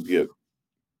think people get,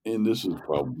 and this is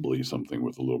probably something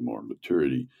with a little more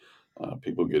maturity.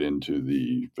 People get into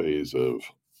the phase of,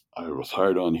 I was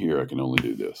hired on here, I can only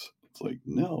do this. It's like,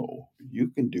 no, you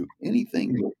can do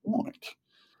anything you want.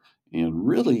 And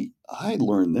really, I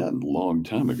learned that a long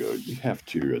time ago. You have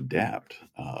to adapt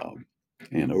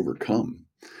and overcome.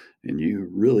 And you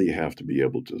really have to be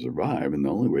able to survive. And the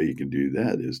only way you can do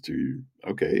that is to,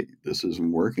 okay, this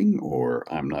isn't working, or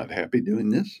I'm not happy doing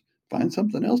this. Find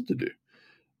something else to do.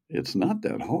 It's not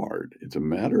that hard. It's a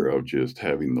matter of just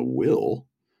having the will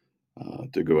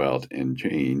to go out and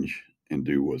change and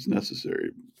do what's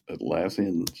necessary.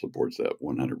 Atlassian supports that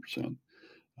 100%.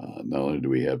 Not only do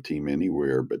we have Team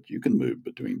Anywhere, but you can move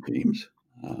between teams.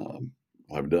 Um,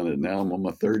 I've done it now. I'm on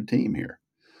my third team here.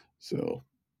 So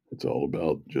it's all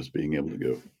about just being able to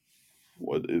go,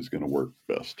 what is going to work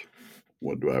best?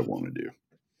 What do I want to do?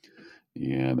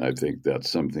 And I think that's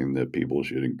something that people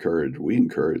should encourage. We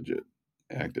encourage it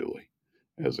actively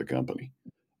as a company.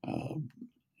 Um,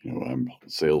 I'm a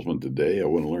salesman today. I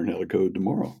want to learn how to code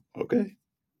tomorrow. Okay,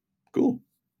 cool.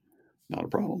 Not a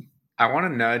problem. I want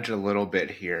to nudge a little bit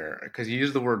here because you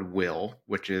use the word will,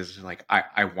 which is like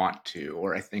I want to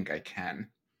or I think I can.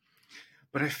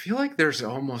 But I feel like there's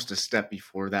almost a step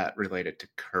before that related to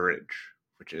courage,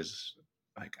 which is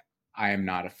like, I am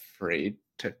not afraid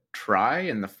to try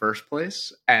in the first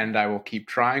place, and I will keep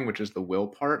trying, which is the will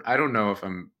part. I don't know if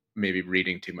I'm maybe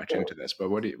reading too much into this, but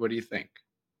what do you think?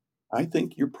 I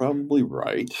think you're probably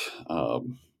right.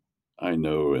 Um, I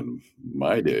know in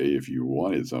my day, if you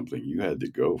wanted something, you had to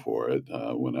go for it.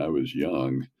 When I was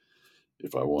young,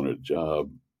 if I wanted a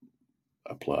job,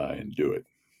 apply and do it.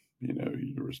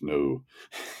 There was no.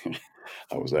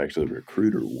 I was actually a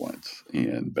recruiter once,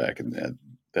 and back in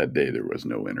that day, there was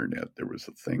no internet. There was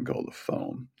a thing called a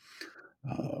phone.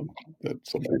 That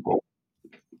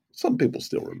some people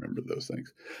still remember those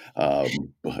things.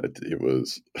 But it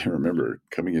was, I remember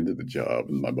coming into the job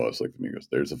and my boss looked at me and goes,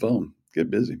 "There's a phone. Get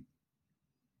busy."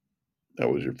 That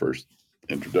was your first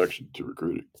introduction to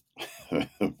recruiting.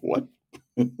 What?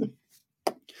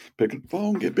 Pick up the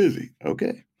phone, get busy.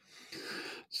 Okay.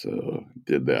 So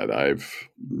did that. I've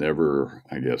never,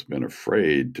 I guess, been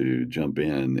afraid to jump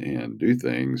in and do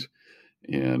things.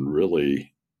 And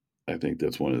really, I think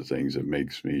that's one of the things that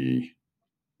makes me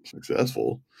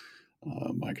successful.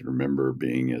 I can remember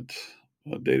being at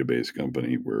a database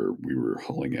company where we were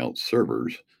hauling out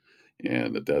servers.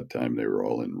 And at that time, they were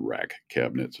all in rack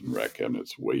cabinets, and rack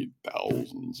cabinets weighed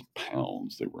thousands of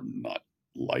pounds. They were not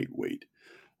lightweight.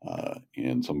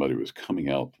 And somebody was coming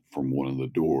out from one of the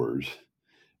doors,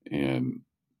 and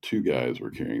two guys were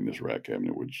carrying this rack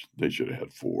cabinet, which they should have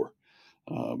had four.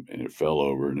 And it fell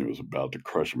over and it was about to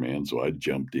crush a man. So I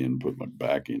jumped in, put my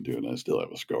back into it, and I still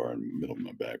have a scar in the middle of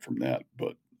my back from that.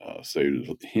 But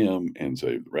saved him and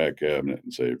saved the rack cabinet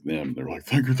and saved them. They're like,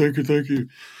 "Thank you, thank you, thank you."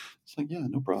 It's like, yeah,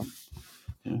 no problem.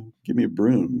 Give me a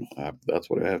broom. That's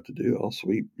what I have to do. I'll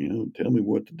sweep. Tell me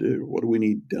what to do. What do we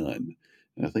need done?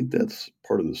 And I think that's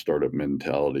part of the startup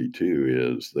mentality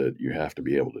too, is that you have to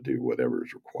be able to do whatever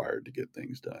is required to get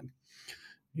things done.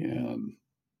 And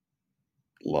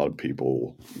a lot of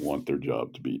people want their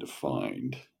job to be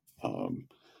defined. Um,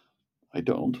 I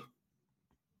don't.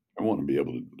 I want to be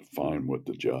able to define what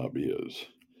the job is,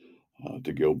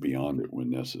 to go beyond it when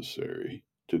necessary,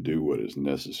 to do what is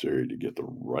necessary to get the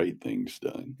right things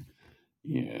done.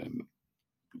 And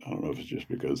I don't know if it's just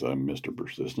because I'm Mr.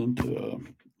 Persistent.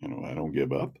 I don't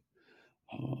give up.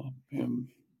 And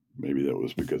maybe that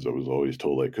was because I was always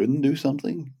told I couldn't do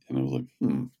something. And I was like,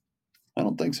 I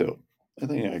don't think so. I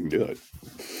think I can do it.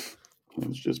 And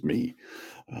it's just me.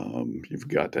 You've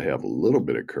got to have a little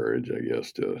bit of courage, I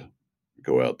guess, to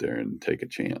go out there and take a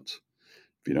chance.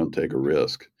 If you don't take a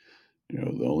risk,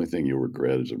 the only thing you'll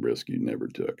regret is a risk you never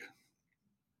took.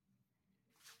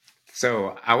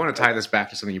 So I want to tie this back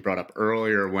to something you brought up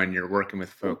earlier when you're working with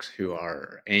folks who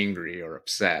are angry or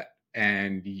upset,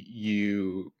 and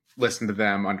you listen to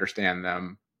them, understand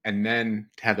them, and then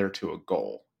tether to a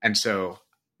goal. And so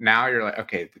now you're like,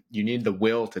 okay, you need the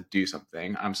will to do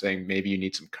something. I'm saying maybe you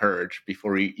need some courage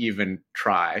before you even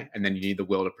try, and then you need the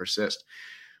will to persist.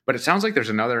 But it sounds like there's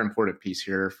another important piece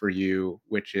here for you,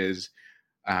 which is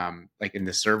like in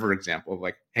the server example,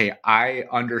 like, hey, I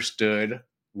understood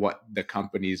what the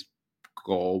company's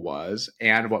goal was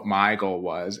and what my goal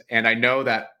was. And I know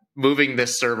that moving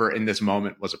this server in this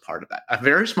moment was a part of that, a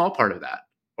very small part of that,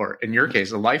 or in your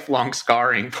case, a lifelong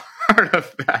scarring part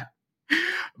of that.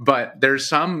 But there's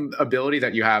some ability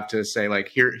that you have to say, like,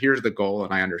 here's the goal,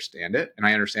 and I understand it, and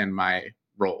I understand my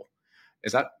role.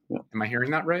 Is that, Yeah, am I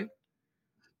hearing that right?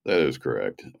 that is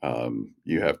correct.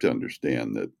 You have to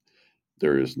understand that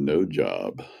there is no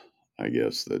job, I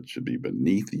guess, that should be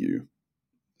beneath you.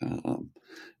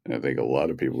 And I think a lot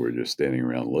of people were just standing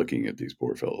around looking at these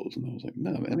poor fellows. And I was like,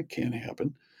 no, man, it can't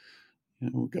happen.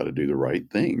 We've got to do the right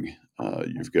thing.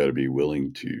 You've got to be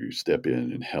willing to step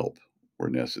in and help where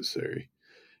necessary.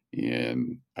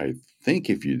 And I think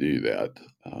if you do that,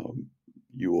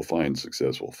 you will find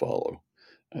success will follow.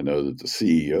 I know that the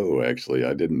CEO actually,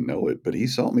 I didn't know it, but he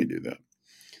saw me do that.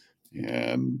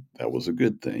 And that was a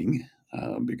good thing,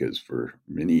 because for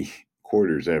many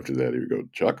quarters after that, he would go,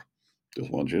 "Chuck,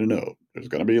 just want you to know there's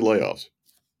going to be layoffs.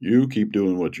 You keep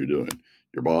doing what you're doing.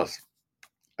 Your boss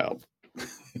out."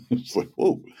 It's like,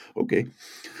 whoa, okay.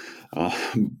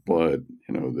 But,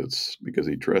 that's because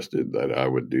he trusted that I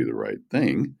would do the right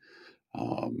thing,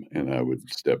 and I would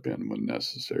step in when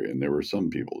necessary. And there were some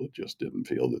people that just didn't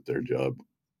feel that their job,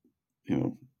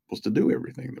 was to do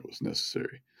everything that was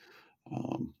necessary.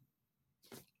 Um,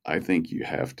 I think you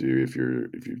have to, if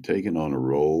you've taken on a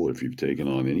role, if you've taken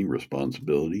on any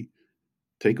responsibility,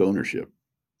 take ownership.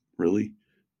 Really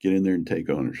get in there and take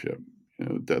ownership.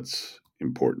 That's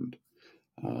important.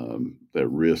 That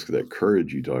risk, that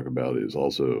courage you talk about is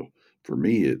also, for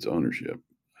me, it's ownership.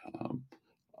 Um,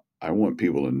 I want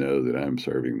people to know that I'm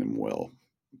serving them well,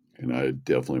 and I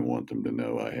definitely want them to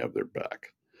know I have their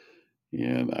back.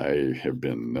 And I have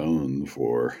been known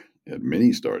for, at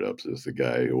many startups, as the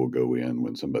guy who will go in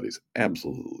when somebody's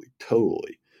absolutely,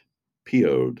 totally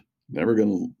PO'd, never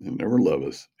love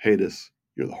us, hate us,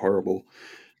 you're the horrible.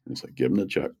 And it's like, give them the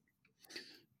check.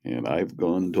 And I've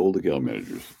gone and told the account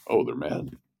managers, oh, they're mad?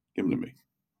 Give them to me.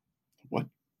 What?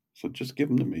 So just give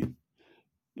them to me.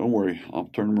 Don't worry, I'll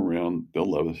turn them around.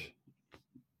 They'll love us.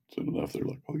 Soon enough, they're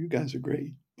like, oh, you guys are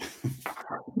great.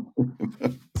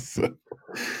 So,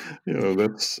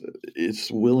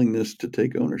 it's willingness to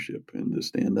take ownership and to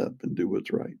stand up and do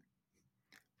what's right.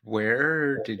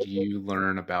 Where did you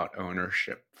learn about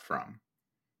ownership from?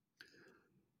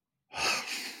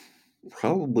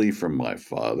 Probably from my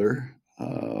father,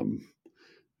 who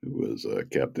was a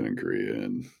captain in Korea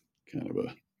and kind of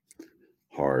a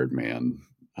hard man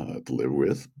to live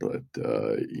with. But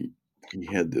he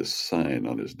had this sign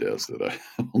on his desk that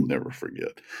I'll never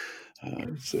forget.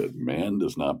 It said, man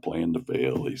does not plan to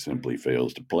fail, he simply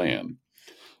fails to plan.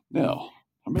 Now,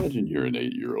 imagine you're an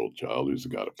 8-year-old child who's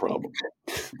got a problem.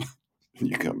 And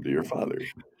you come to your father.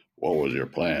 What was your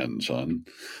plan, son?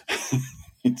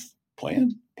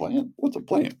 Plan? Plan? What's a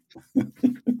plan?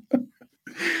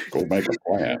 Go make a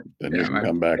plan. Then you Yeah, can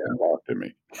come back and talk to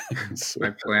me. So,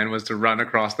 my plan was to run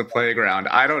across the playground.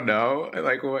 I don't know.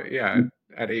 Like what? Yeah,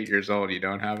 at 8 years old, you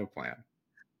don't have a plan.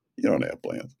 you don't have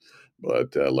plans.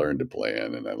 But I learned to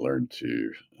plan and I learned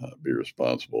to be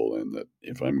responsible, and that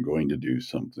if I'm going to do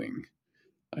something,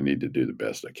 I need to do the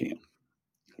best I can.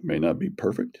 It may not be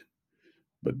perfect,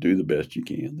 but do the best you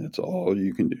can. That's all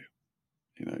you can do.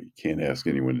 You can't ask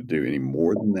anyone to do any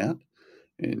more than that,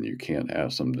 and you can't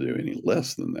ask them to do any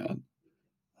less than that.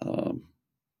 Um,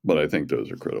 but I think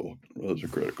those are critical. Those are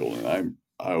critical, and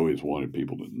I always wanted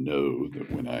people to know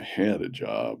that when I had a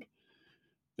job,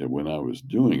 that when I was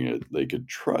doing it, they could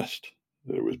trust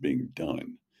that it was being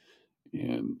done.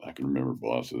 And I can remember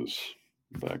bosses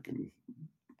back in,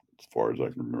 as far as I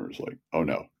can remember, it's like, oh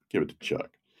no, give it to Chuck.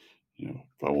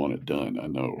 If I want it done, I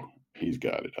know he's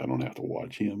got it. I don't have to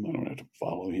watch him. I don't have to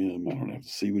follow him. I don't have to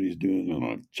see what he's doing. I don't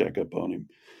have to check up on him.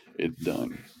 It's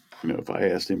done. If I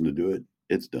asked him to do it,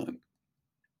 it's done.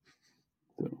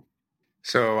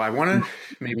 So I want to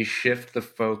maybe shift the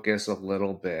focus a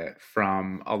little bit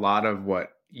from a lot of what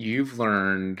you've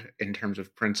learned in terms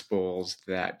of principles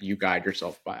that you guide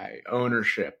yourself by: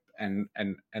 ownership and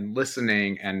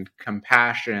listening and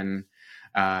compassion,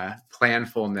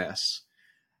 planfulness,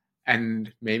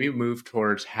 and maybe move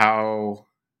towards how,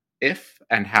 if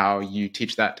and how you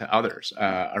teach that to others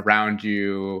around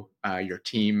you, your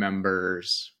team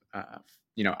members.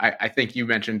 I think you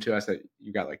mentioned to us that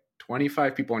you got like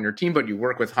 25 people on your team, but you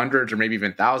work with hundreds or maybe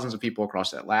even thousands of people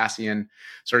across Atlassian.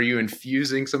 So are you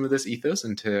infusing some of this ethos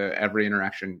into every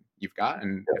interaction you've got?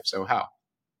 And if so, how?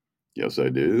 Yes, I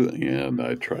do. And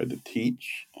I try to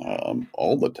teach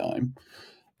all the time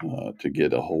to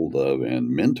get a hold of and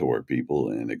mentor people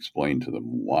and explain to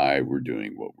them why we're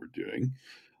doing what we're doing,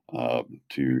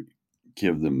 to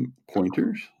give them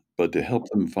pointers, but to help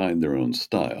them find their own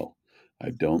style. I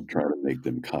don't try to make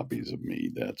them copies of me.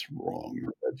 That's wrong.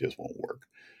 That just won't work.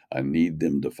 I need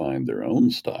them to find their own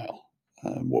style,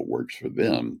 what works for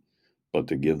them, but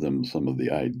to give them some of the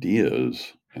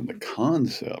ideas and the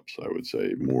concepts, I would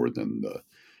say, more than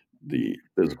the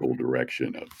physical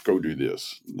direction of go do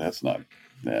this. That's not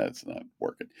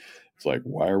working. It's like,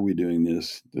 why are we doing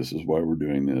this? This is why we're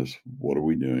doing this. What are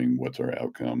we doing? What's our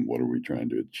outcome? What are we trying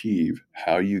to achieve?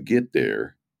 How you get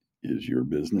there is your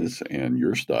business and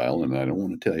your style. And I don't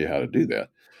want to tell you how to do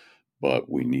that, but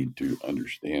we need to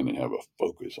understand and have a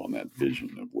focus on that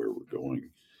vision of where we're going,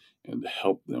 and to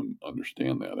help them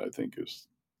understand that, I think, is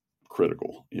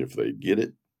critical. If they get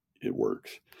it, it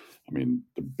works. I mean,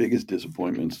 the biggest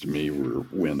disappointments to me were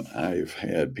when I've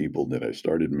had people that I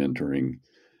started mentoring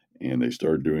and they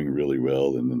started doing really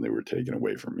well, and then they were taken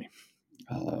away from me.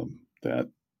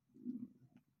 That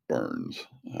burns.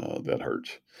 That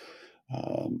hurts.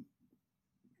 Um,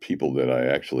 People that I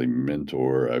actually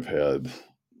mentor, I've had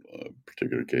a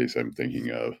particular case I'm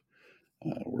thinking of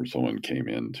where someone came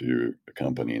into a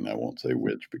company, and I won't say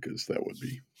which because that would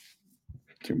be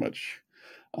too much.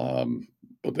 Um,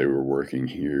 but they were working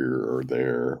here or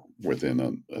there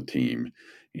within a team.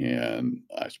 And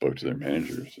I spoke to their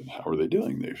managers and how are they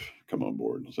doing? They've come on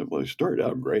board. And I said, well, they started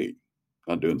out great,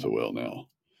 not doing so well now.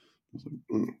 I said,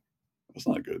 that's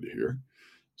not good to hear.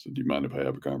 I said, do you mind if I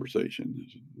have a conversation? He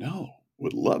said, no,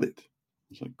 would love it. I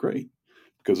was like, great.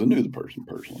 Because I knew the person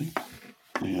personally.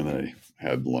 And I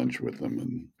had lunch with them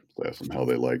and asked them how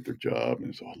they liked their job. And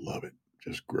they said, I love it.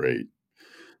 Just great.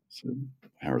 Said,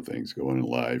 how are things going in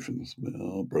life? And said,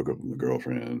 well, broke up with my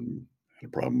girlfriend, had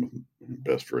a problem with my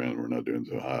best friend. We're not doing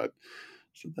so hot.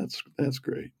 So that's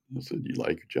great. I said, you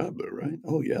like your job though, right?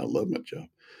 Oh yeah, I love my job.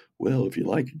 Well, if you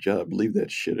like your job, leave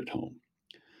that shit at home.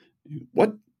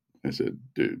 What? I said,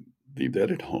 dude, leave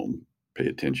that at home. Pay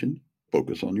attention,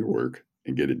 focus on your work,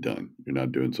 and get it done. You're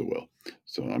not doing so well.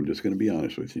 So I'm just going to be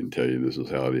honest with you and tell you this is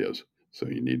how it is. So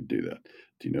you need to do that.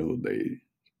 Do you know they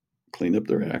cleaned up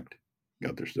their act,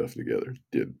 got their stuff together,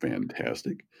 did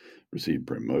fantastic, received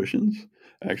promotions,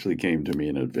 actually came to me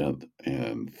in an event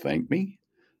and thanked me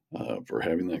for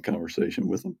having that conversation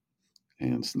with them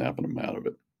and snapping them out of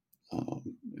it.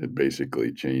 It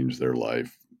basically changed their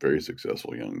life. Very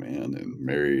successful young man and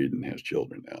married and has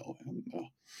children now. And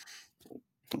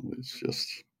it's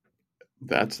just,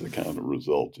 that's the kind of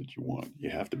result that you want. You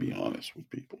have to be honest with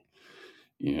people.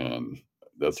 And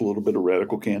that's a little bit of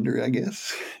radical candor, I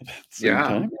guess, at the same Yeah,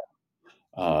 time.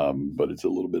 But it's a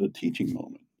little bit of teaching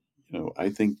moment. I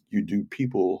think you do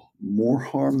people more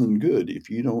harm than good if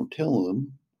you don't tell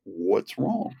them what's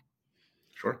wrong.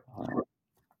 sure. Uh,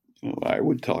 I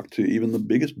would talk to even the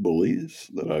biggest bullies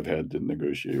that I've had to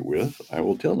negotiate with. I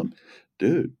will tell them,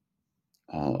 dude,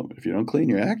 if you don't clean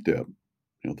your act up,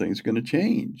 things are going to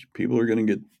change. People are going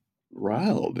to get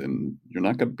riled, and you're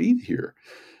not going to be here.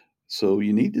 So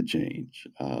you need to change.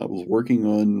 I was working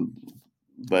on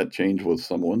that change with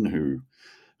someone who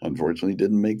unfortunately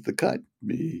didn't make the cut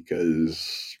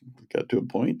because it got to a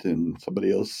point and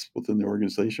somebody else within the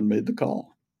organization made the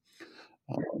call.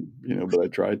 But I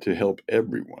tried to help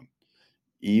everyone,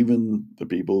 even the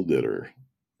people that are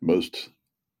most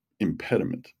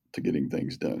impediment to getting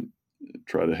things done.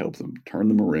 Try to help them turn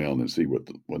them around and see what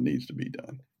needs to be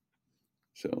done.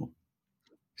 So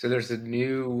So there's a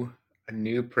new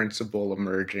principle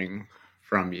emerging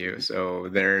from you. So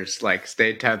there's like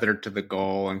stay tethered to the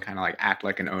goal and kind of like act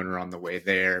like an owner on the way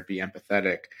there, be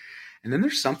empathetic. And then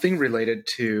there's something related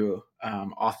to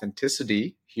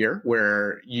authenticity here,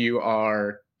 where you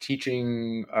are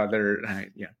teaching others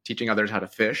how to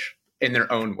fish in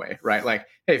their own way, right? Like,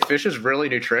 hey, fish is really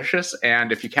nutritious,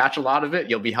 and if you catch a lot of it,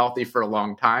 you'll be healthy for a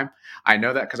long time. I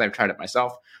know that because I've tried it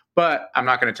myself, but I'm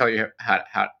not going to tell you how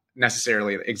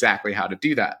necessarily exactly how to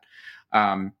do that.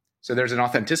 So there's an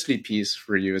authenticity piece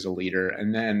for you as a leader,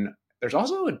 and then there's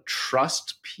also a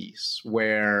trust piece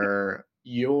where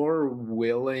you're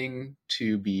willing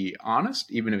to be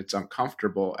honest, even if it's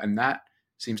uncomfortable. And that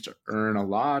seems to earn a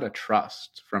lot of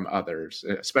trust from others,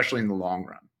 especially in the long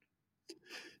run.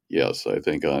 yes, I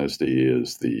think honesty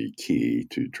is the key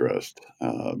to trust.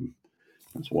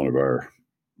 That's one of our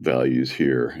values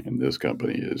here in this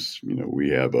company is, we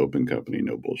have open company,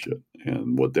 no bullshit.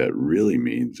 And what that really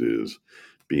means is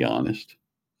be honest.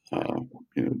 Uh,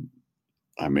 you know,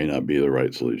 I may not be the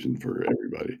right solution for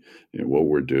everybody. What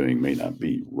we're doing may not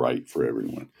be right for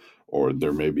everyone, or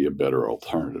there may be a better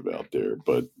alternative out there.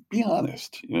 But be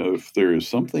honest. If there is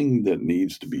something that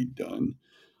needs to be done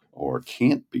or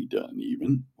can't be done,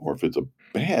 even, or if it's a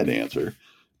bad answer,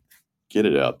 get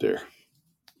it out there.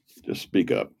 Just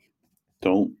speak up.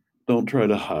 Don't don't try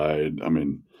to hide. I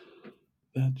mean,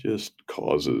 that just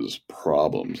causes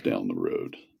problems down the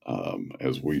road.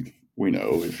 As we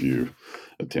know, if you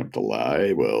attempt to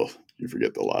lie, well, you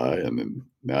forget the lie, and then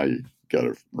now you got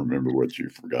to remember what you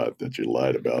forgot that you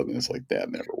lied about, and it's like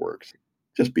that never works.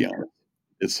 Just be honest.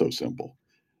 It's so simple,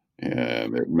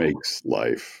 and it makes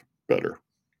life better.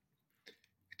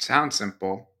 It sounds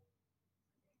simple,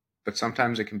 but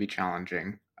sometimes it can be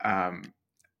challenging.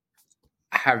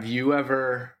 Have you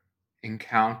ever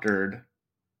encountered,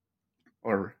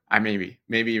 or I maybe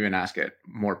even ask it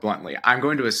more bluntly? I'm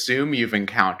going to assume you've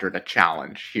encountered a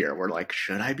challenge here. Where like,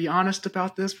 should I be honest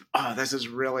about this? Oh, this is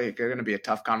really going to be a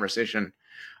tough conversation.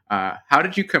 How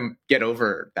did you get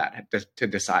over that to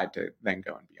decide to then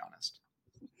go and be honest?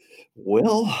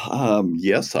 Well,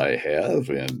 yes, I have,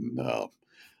 and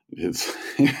it's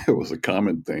it was a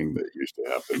common thing that used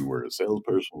to happen where a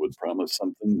salesperson would promise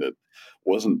something that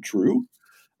wasn't true,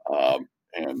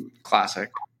 and Classic.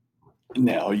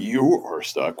 now you are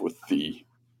stuck with the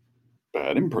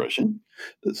bad impression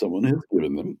that someone has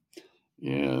given them.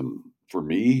 And for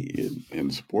me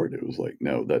in support, it was like,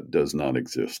 no, that does not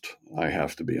exist. I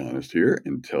have to be honest here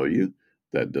and tell you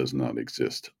that does not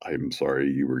exist. I'm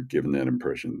sorry you were given that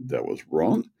impression. That was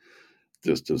wrong.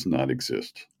 This does not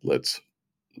exist. Let's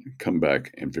come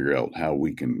back and figure out how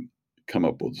we can come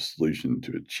up with a solution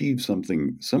to achieve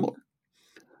something similar.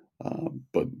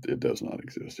 But it does not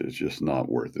exist. It's just not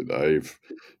worth it. I've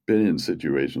been in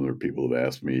situations where people have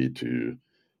asked me to.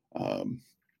 Um,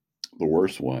 the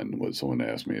worst one was someone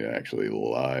asked me to actually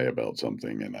lie about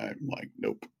something, and I'm like,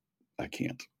 nope, I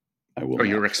can't. I will Oh,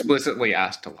 you were not. explicitly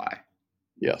asked to lie.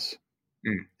 Yes,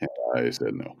 Mm. I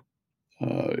said no.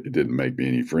 It didn't make me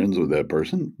any friends with that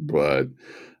person, but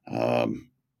um,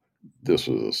 this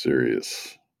was a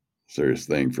serious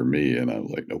thing for me. And I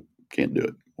was like, nope, can't do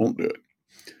it. Won't do it.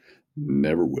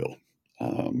 Never will.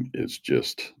 It's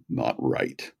just not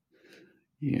right.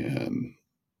 And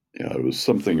yeah, it was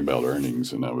something about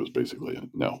earnings, and I was basically,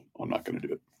 no, I'm not going to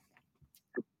do it.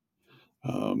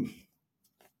 Um,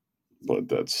 but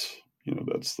that's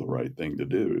the right thing to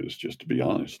do, is just to be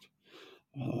honest.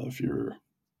 If you're,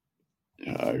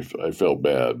 I felt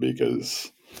bad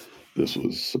because this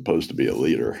was supposed to be a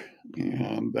leader,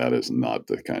 and that is not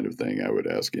the kind of thing I would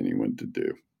ask anyone to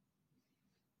do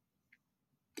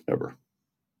ever.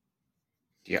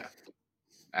 Yeah,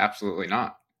 absolutely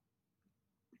not.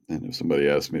 And if somebody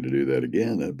asked me to do that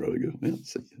again, I'd probably go, well,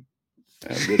 see you.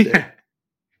 Have a good day.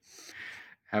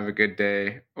 Have a good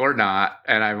day or not,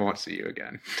 and I won't see you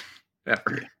again.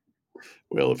 Ever. Yeah.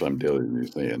 Well, if I'm telling you,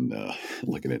 saying,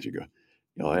 looking at you, go,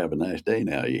 y'all have a nice day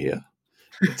now, you hear?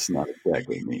 It's not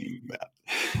exactly meaning that.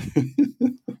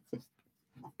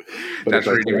 But if That's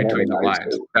I say reading have a between the nice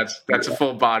lines. day, That's a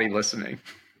full body listening.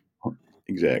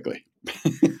 exactly.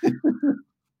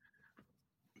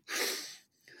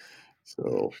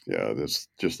 So yeah, this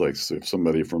just like if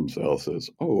somebody from South says,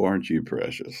 "Oh, aren't you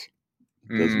precious?"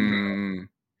 It doesn't mean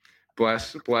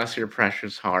that. Bless your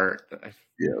precious heart. I've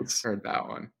Yes, heard that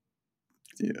one.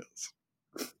 yes.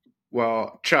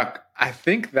 Well, Chuck, I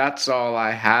think that's all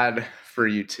I had for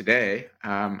you today.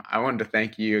 I wanted to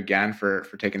thank you again for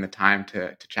taking the time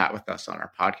to chat with us on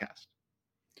our podcast.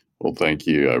 Well, thank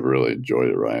you. I've really enjoyed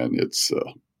it, Ryan. It's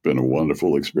been a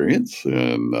wonderful experience,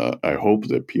 and I hope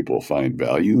that people find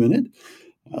value in it.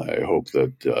 I hope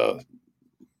that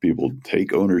people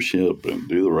take ownership and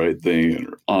do the right thing and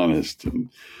are honest, and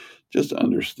just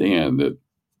understand that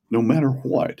no matter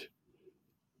what,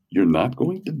 you're not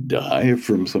going to die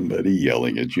from somebody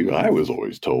yelling at you. I was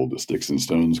always told that sticks and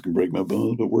stones can break my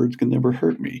bones, but words can never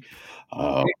hurt me.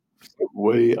 The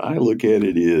way I look at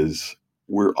it is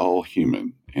we're all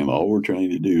human, and all we're trying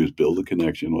to do is build a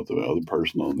connection with the other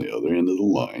person on the other end of the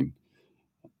line.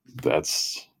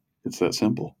 It's that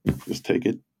simple. Just take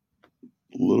it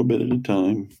a little bit at a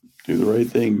time, do the right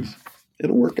things.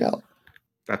 It'll work out.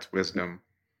 That's wisdom.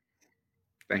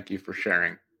 Thank you for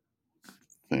sharing.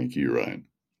 Thank you, Ryan.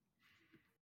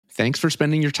 Thanks for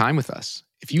spending your time with us.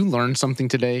 If you learned something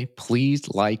today, please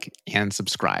like and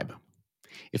subscribe.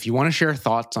 If you want to share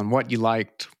thoughts on what you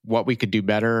liked, what we could do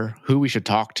better, who we should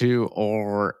talk to,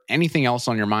 or anything else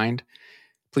on your mind,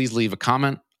 please leave a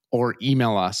comment or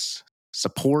email us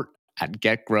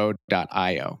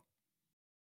support@getgrow.io.